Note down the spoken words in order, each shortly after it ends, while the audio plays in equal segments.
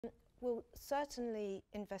Well, certainly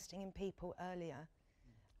investing in people earlier,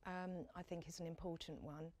 I think is an important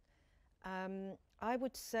one. I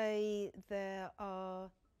would say there are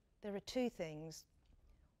two things.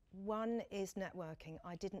 One is networking.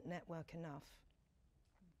 I didn't network enough.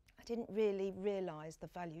 I didn't really realise the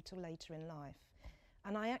value till later in life.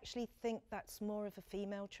 And I actually think that's more of a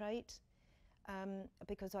female trait,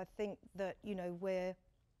 because I think that,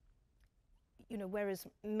 whereas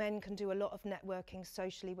men can do a lot of networking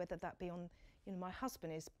socially, whether that be on, my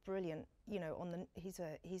husband is brilliant,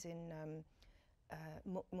 he's in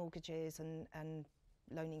mortgages and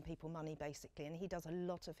loaning people money basically, and he does a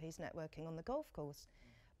lot of his networking on the golf course.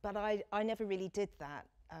 But I never really did that,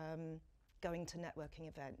 going to networking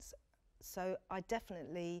events. So I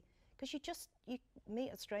definitely, because you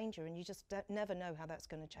meet a stranger and you just never know how that's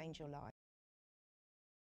going to change your life.